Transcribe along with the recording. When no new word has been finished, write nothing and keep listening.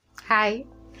Hi,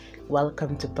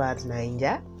 welcome to Pod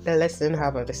Ninja, the lesson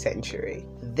hub of the century.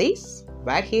 This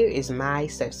right here is my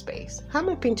safe space. I'm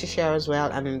a pin to share as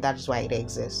well, and that's why it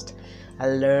exists. I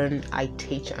learn, I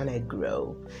teach, and I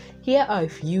grow. Here are a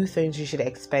few things you should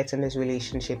expect in this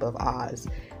relationship of ours.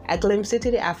 A glimpse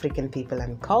into the African people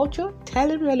and culture,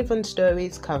 telling relevant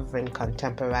stories, covering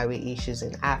contemporary issues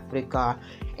in Africa,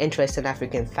 interesting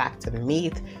African facts and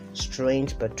myth,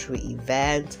 strange but true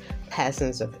events,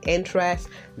 persons of interest,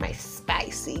 my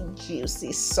spicy,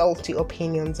 juicy, salty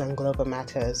opinions on global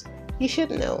matters you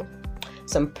should know.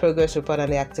 Some progress report on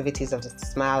the activities of the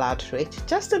Smile Outreach,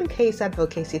 just in case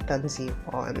advocacy turns you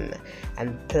on,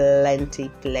 and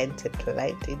plenty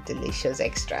delicious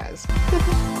extras.